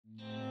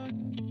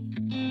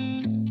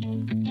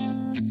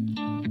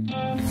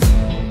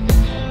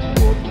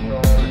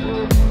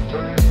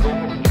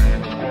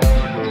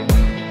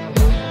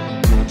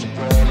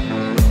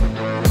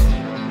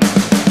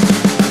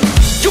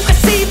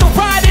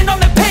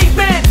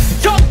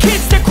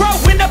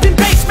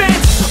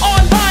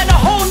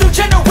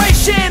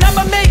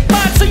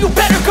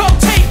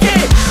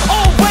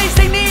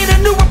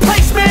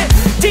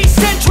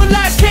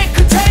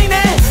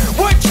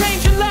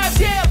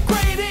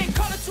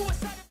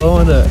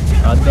කොහොමද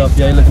අද අපි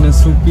ආයිලා තියෙන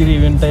සුපිරි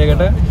ඉවෙන්ට්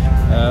එකකට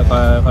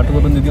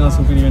කටුකුරුන් දින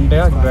සුපිරි ඉවෙන්ට්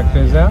එකක් ට්‍රැක්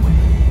රේස් එක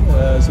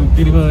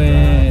සුපිරිම මේ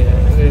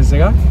රේස්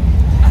එක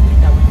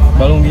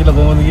බලමු ගිහලා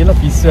කොහොමද කියලා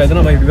පිස්සු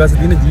හැදෙනවා මම ඊට පස්සේ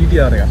තියෙන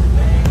GTR එක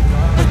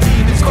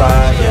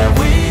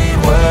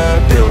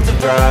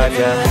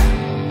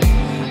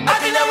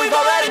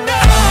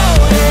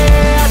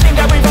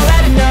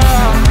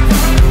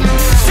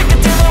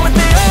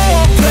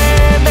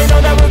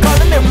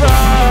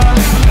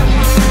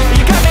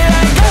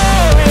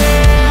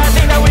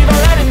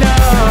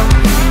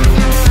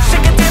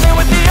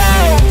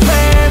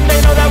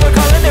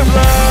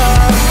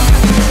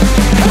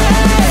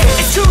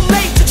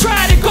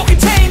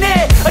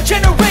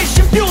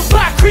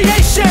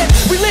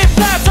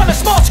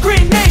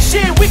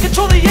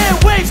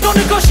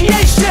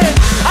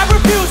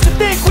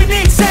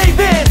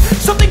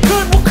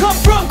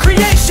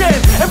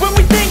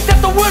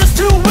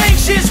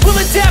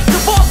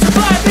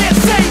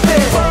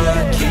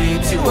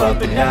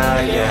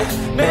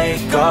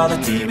Make all the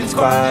demons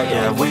quiet,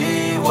 yeah. We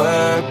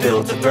were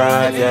built to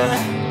thrive, yeah.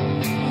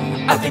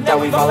 I think that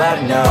we've all had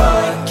enough.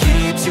 What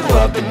keeps you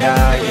up at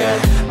night, yeah.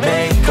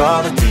 Make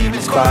all the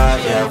demons quiet,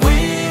 yeah. We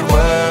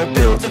were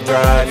built to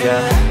thrive,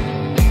 yeah.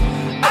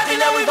 I think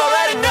that we've all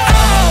had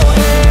enough.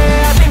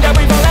 Yeah, I think that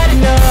we've all had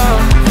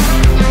enough.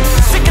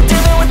 Sick of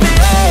dealing with the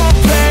old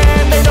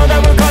plan. They know that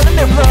we're calling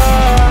it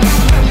wrong.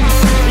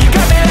 You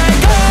got me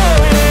like, oh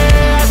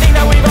yeah, I think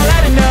that we've all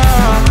had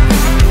enough.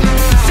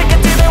 Sick of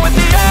dealing with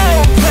the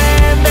old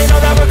plan. They know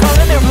that we're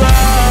calling it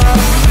wrong.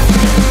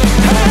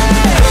 Hey,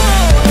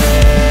 oh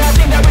yeah, I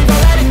think that we've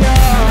all had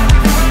enough.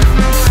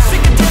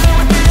 Sick of dealing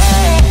with the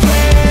old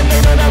plan. They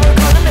know that we're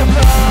calling it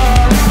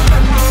wrong.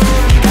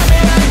 You got me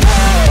like,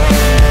 oh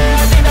yeah,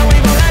 I think that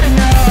we've all had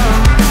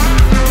enough.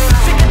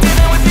 Sick of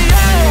dealing with the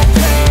old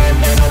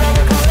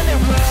plan.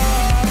 They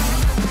know that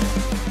we're calling it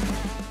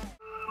wrong.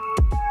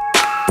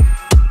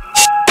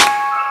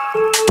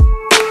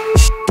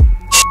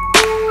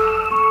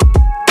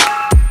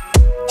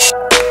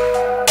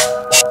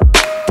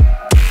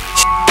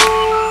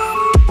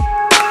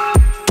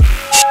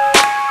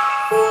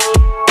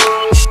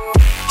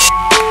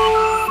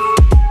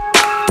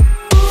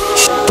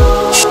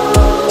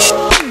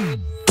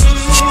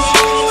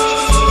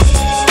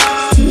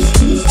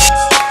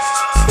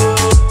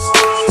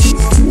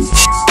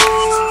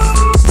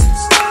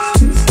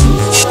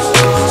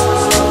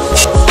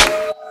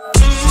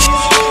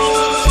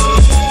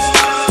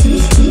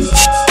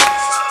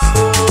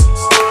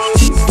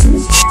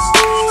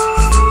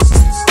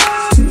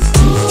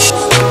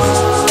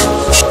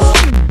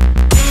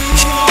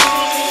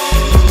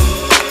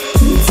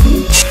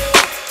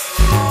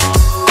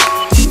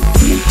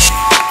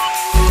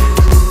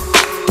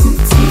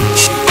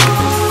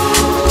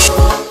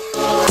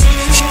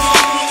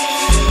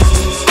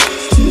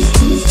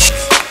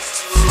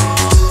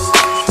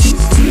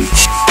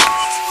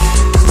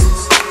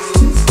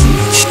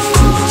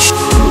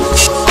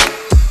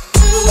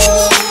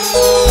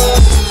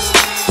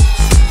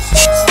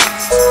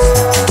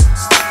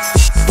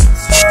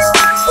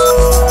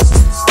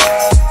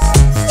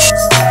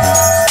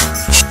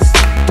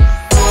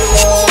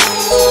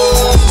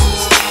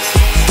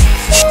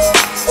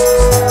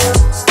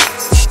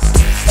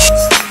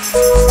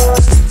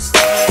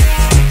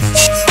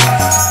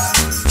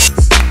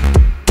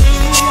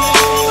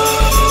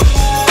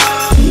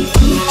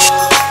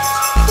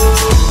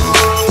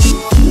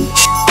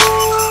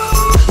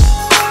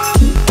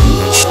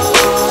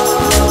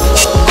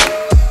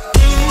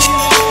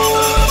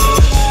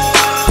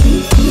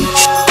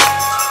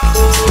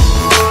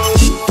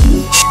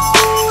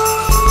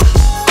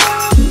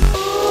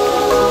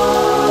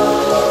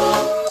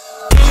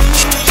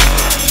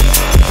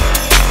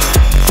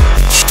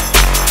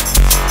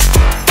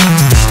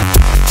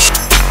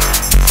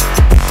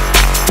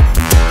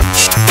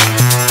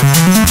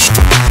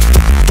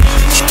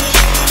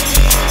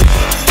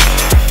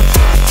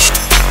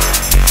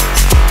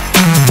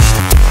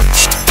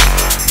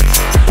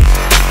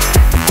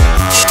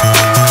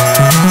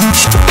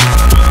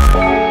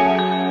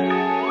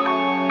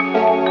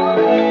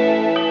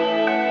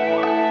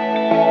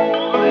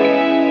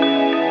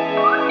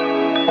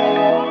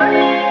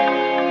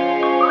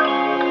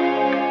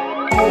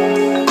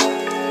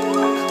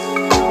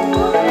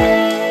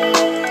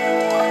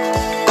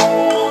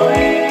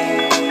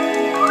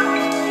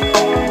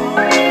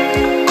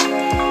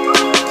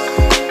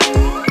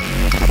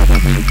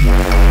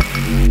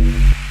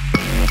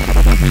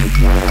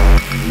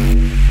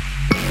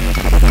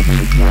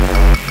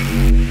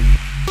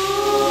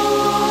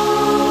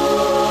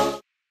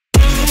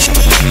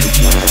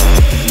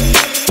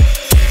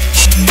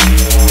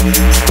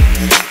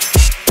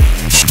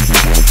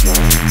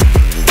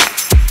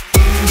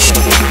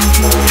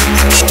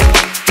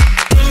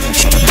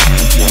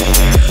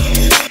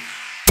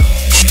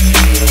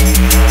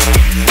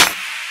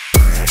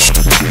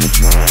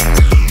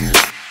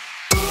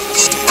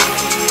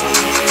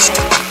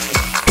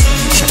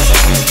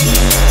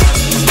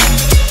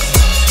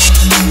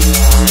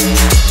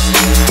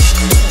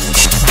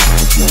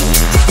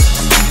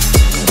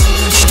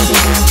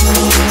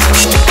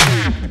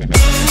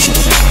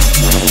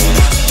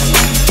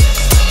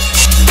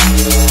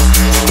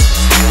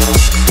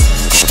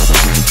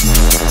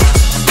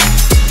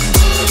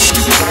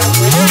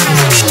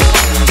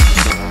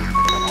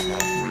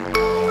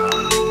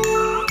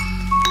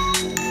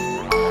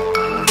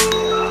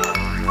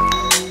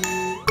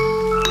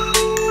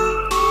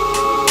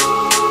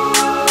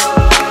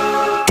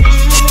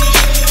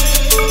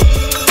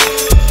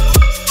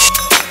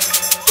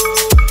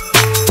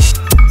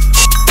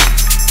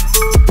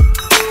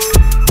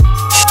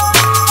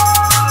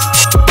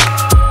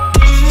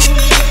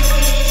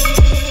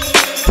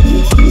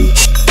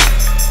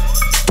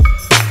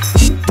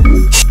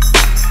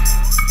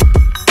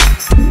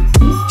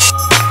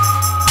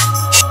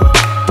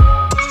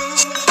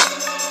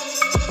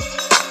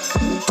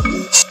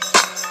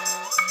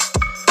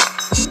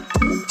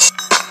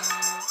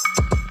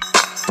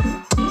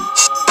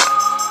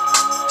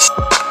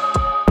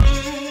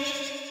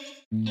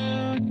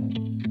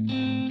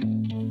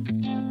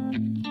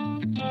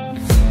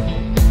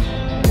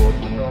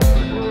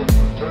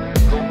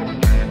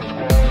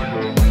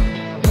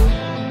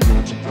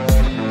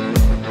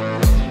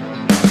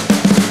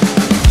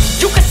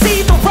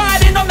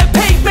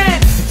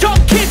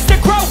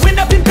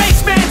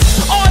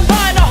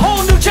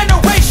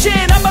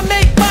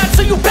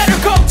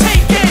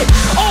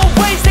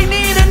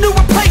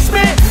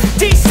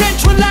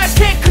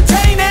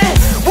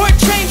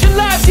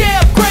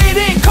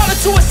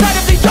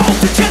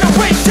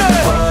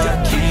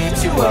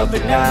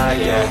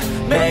 night, yeah.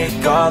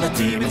 Make all the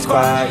demons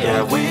quiet,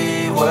 yeah.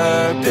 We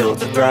were built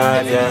to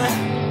thrive, yeah.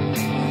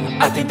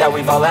 I think that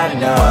we've all had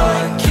enough.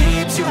 What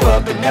keeps you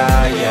up at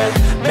night, yeah.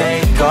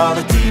 Make all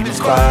the demons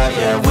quiet,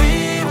 yeah. We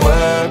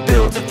were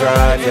built to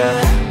thrive,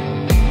 yeah.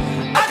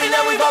 I think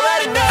that we've all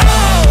had enough.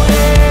 Oh,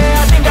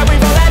 yeah, I think that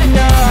we've all had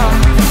enough.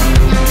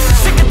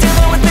 Sick of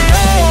dealing with the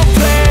old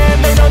plan.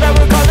 They know that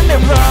we're calling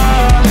it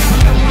wrong.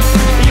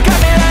 You got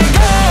me like,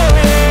 oh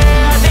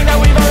yeah, I think that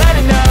we've all had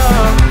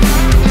enough.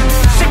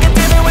 Sick of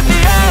dealing with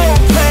the old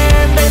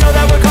plan. They know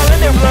that we're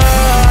calling it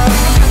wrong.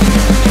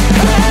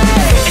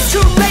 Hey, it's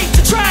too late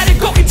to try to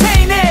go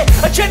contain it.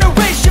 A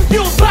generation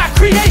fueled by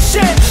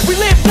creation. We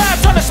live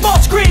lives on a small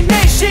screen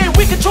nation.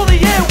 We control the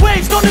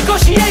airwaves, no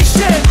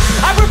negotiation.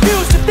 I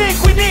refuse to think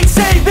we need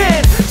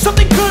saving.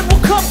 Something good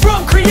will come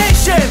from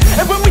creation.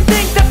 And when we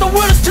think that the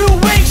world is too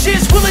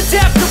anxious, we'll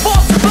adapt,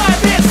 evolve,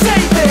 survive and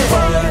save it.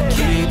 What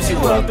keeps you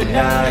up at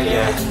night,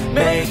 yeah.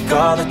 Make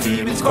all the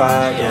demons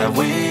quiet, yeah.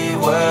 We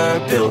were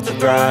built to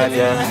thrive,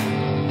 yeah.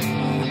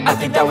 I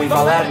think that we've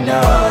all had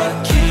enough.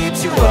 What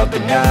keeps you up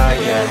at night,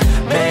 yeah.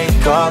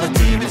 Make all the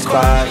demons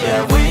quiet,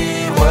 yeah.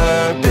 We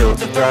were built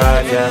to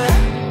thrive, yeah.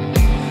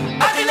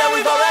 I think that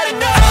we've all had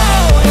enough.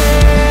 Oh,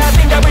 yeah, I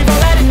think that we've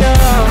all had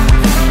enough.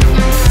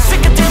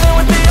 Sick of dealing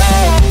with the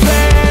old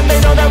plan. They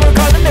know that we're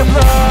calling it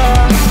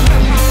wrong.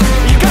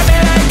 You got me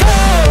like,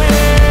 oh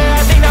yeah,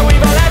 I think that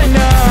we've all had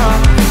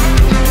enough.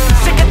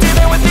 Sick of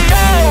dealing with the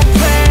old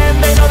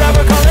plan. They know that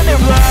we're calling it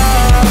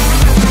wrong.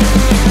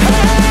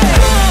 Hey,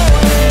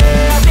 oh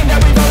yeah, I think that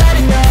we've all had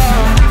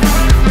enough.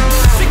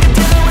 Sick of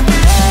dealing with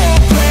the old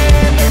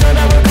plan. They know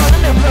that we're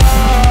calling it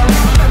wrong.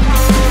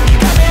 You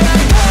got me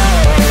like,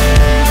 oh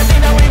yeah, I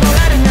think that we've all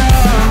had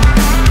enough.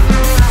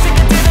 Sick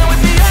of dealing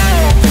with the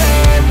old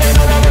plan. They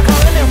know that we're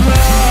calling it wrong.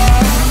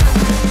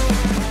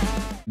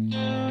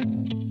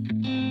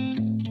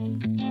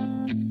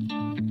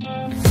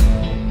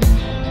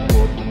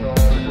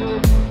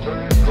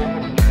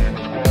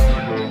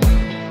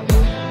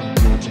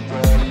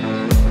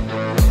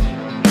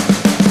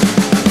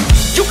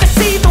 You can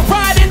see the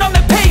writing on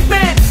the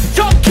pavement.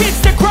 Young kids,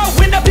 they're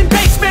growing up in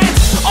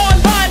basements.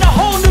 Online, a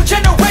whole new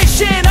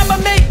generation. I'ma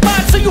make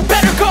mine, so you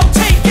better go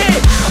take it.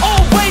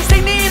 Always,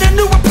 they need a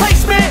new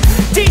replacement.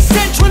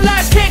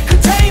 Decentralized, can't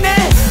contain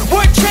it.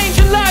 We're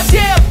changing lives,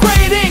 yeah,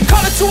 upgrading.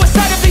 Call it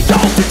suicide of the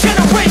older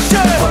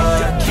generation.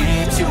 What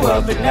keeps you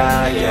up at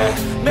night, yeah.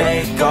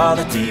 Make all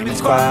the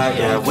demons quiet,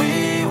 yeah.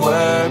 We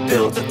were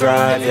built to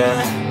thrive, yeah.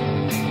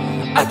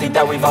 I think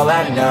that we've all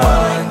had enough.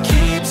 What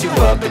keeps you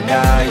up at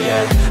night,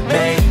 yeah.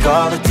 Make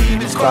all the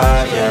demons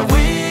quiet, yeah.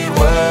 We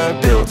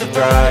were built to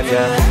thrive,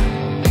 yeah.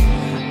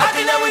 I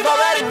think that we've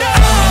all had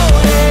enough.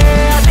 Oh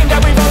yeah, I think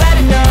that we've all had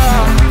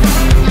enough.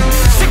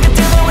 Sick of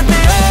dealing with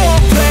the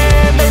old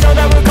plan. They know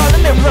that we're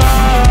calling it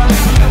wrong.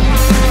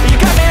 You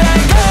got me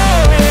like,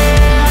 oh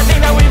yeah, I think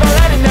that we've all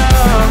had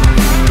enough.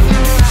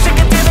 Sick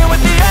of dealing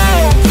with the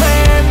old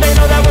plan. They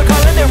know that we're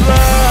calling it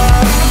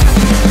wrong.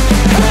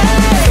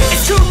 Hey,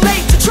 it's too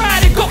late to try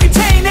to go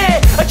contain it.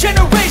 A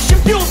generation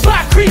fueled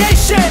by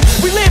creation.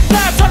 We live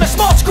lives on a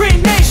small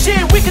screen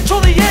nation. We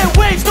control the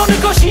airwaves, no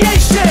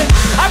negotiation.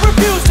 I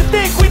refuse to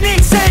think we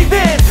need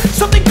saving.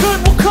 Something good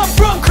will come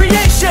from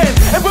creation.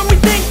 And when we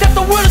think that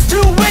the world is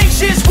too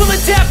anxious, we'll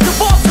adapt,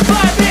 evolve,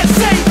 survive and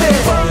save it.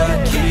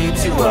 What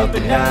keeps you up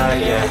at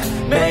night, yeah.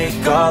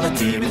 Make all the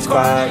demons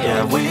quiet,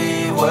 yeah.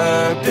 We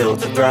were built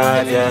to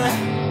thrive, yeah.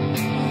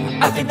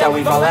 I think that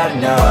we've all had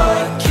enough.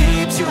 What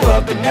keeps you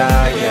up at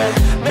night, yeah.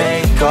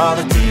 Make all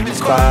the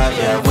demons quiet,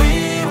 yeah.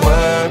 We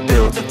were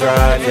built to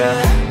thrive, yeah.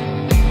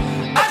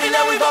 I think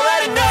that we've all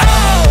had enough.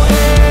 Oh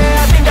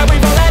yeah, I think that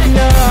we've all had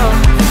enough.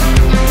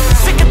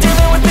 Sick of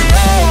dealing with the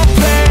old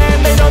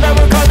plan. They know that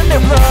we're calling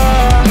it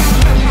wrong.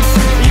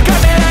 You got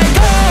me like,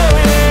 oh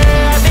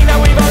yeah, I think that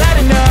we've all had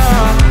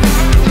enough.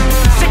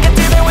 Sick of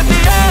dealing with the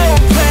old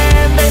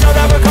plan. They know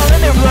that we're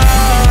calling it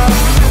wrong.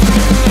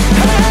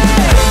 Hey,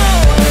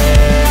 oh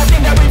yeah, I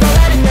think that we've all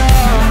had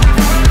enough.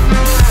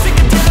 Sick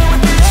of dealing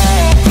with the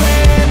old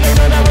plan. They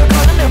know that we're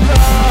calling it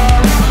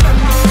wrong.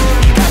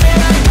 You got me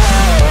like,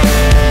 oh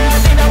yeah, I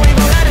think that we've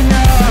all had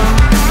enough.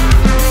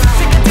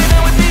 Sick of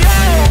dealing with the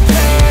old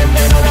plan.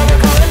 They know that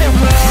we're calling it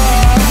wrong.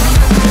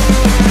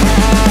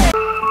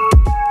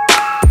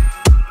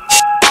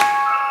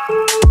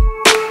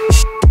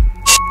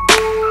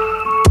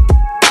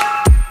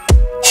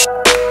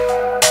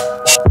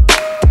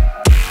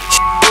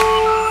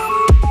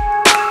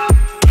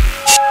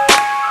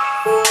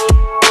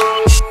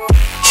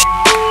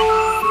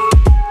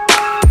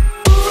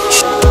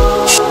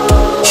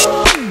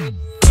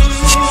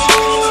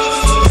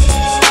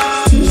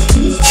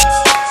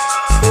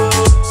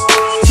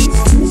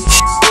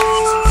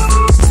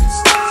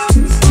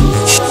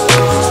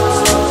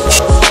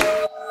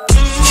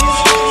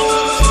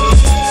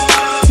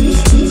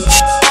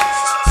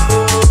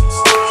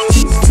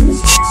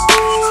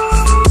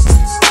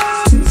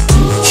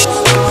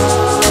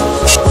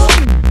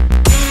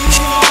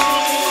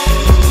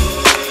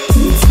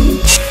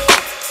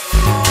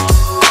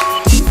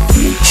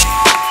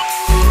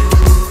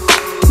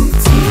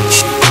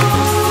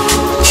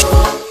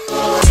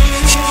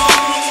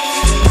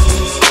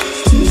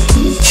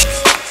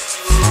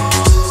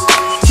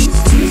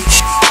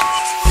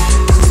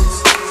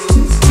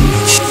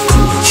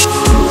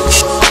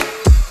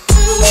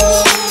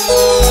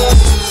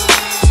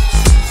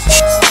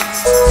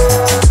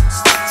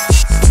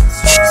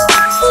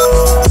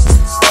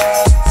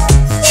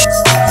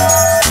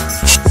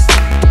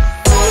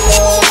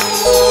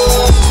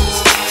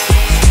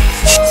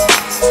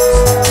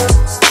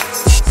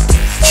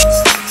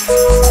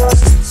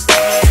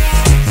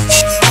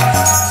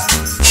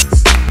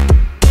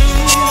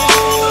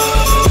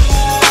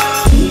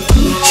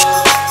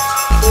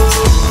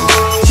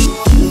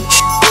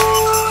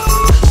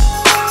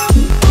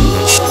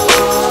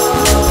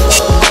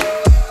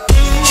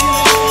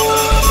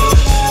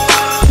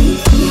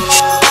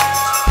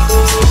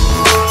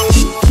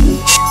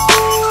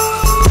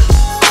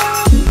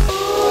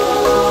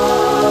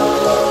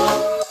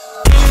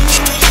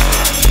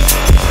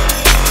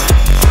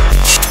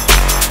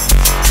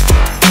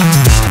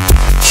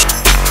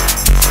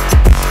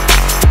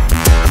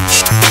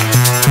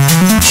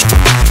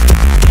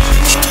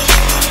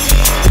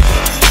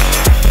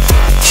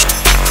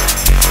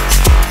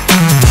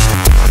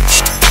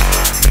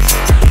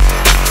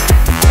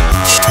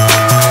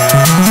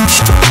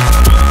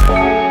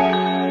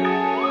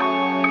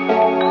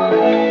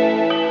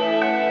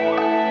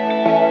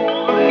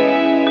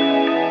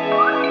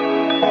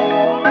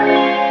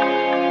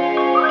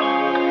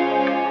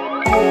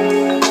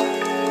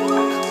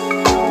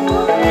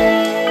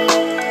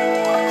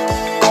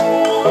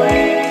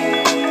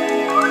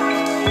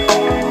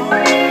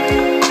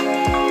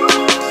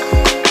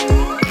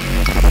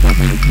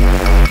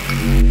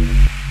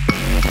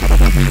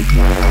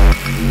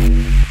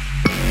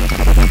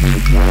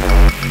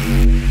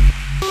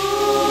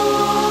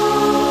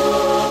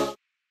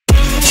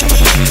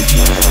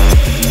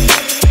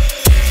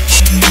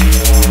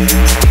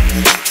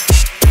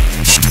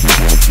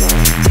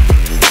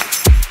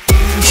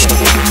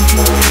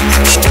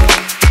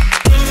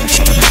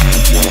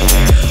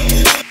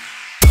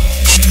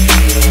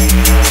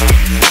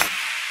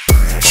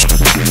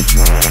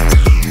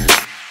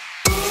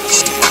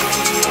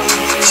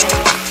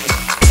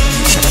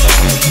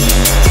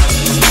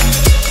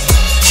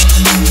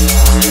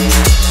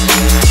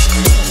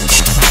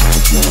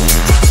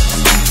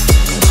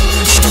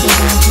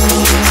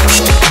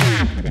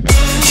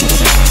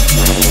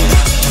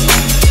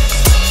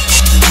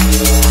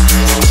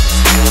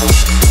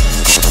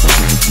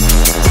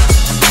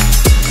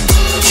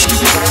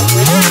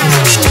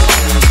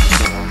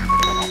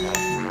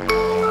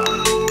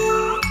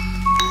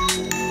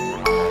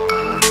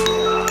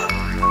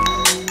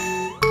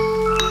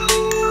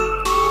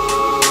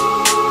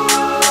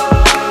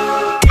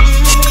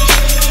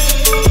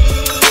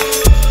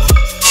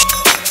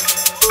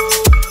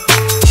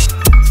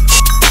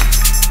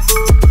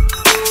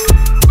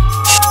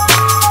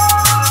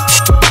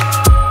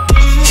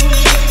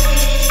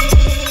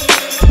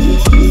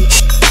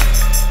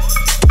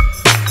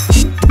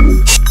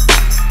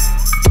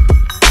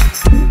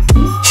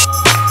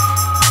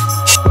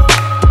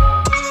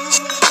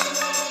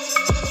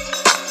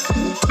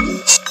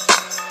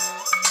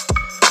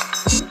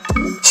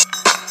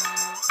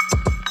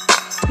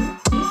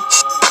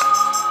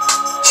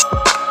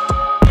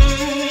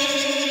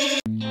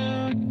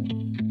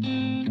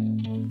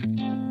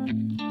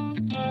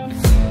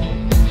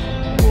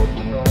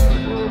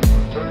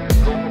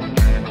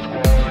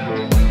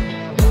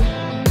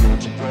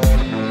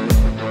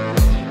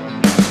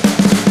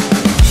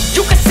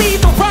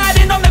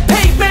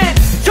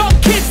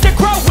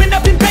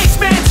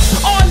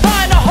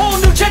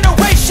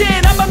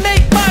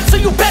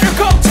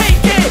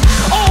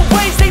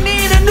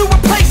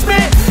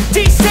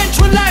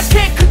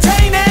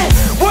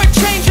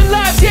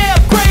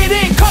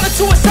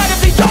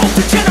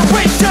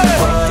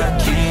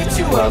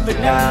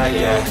 night,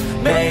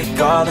 yeah. Make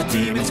all the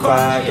demons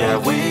quiet, yeah.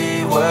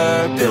 We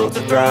were built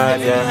to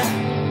thrive,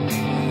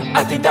 yeah.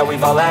 I think that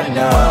we've all had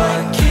enough.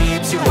 What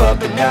keeps you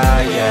up at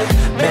night, yeah.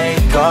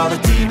 Make all the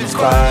demons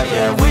quiet,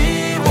 yeah. We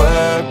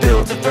were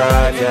built to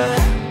thrive, yeah.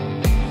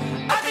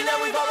 I think that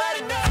we've all had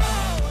enough.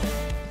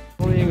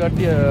 මේ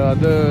කට්ටිය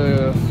අද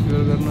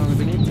ඉවර කරනවා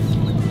මෙතනින්.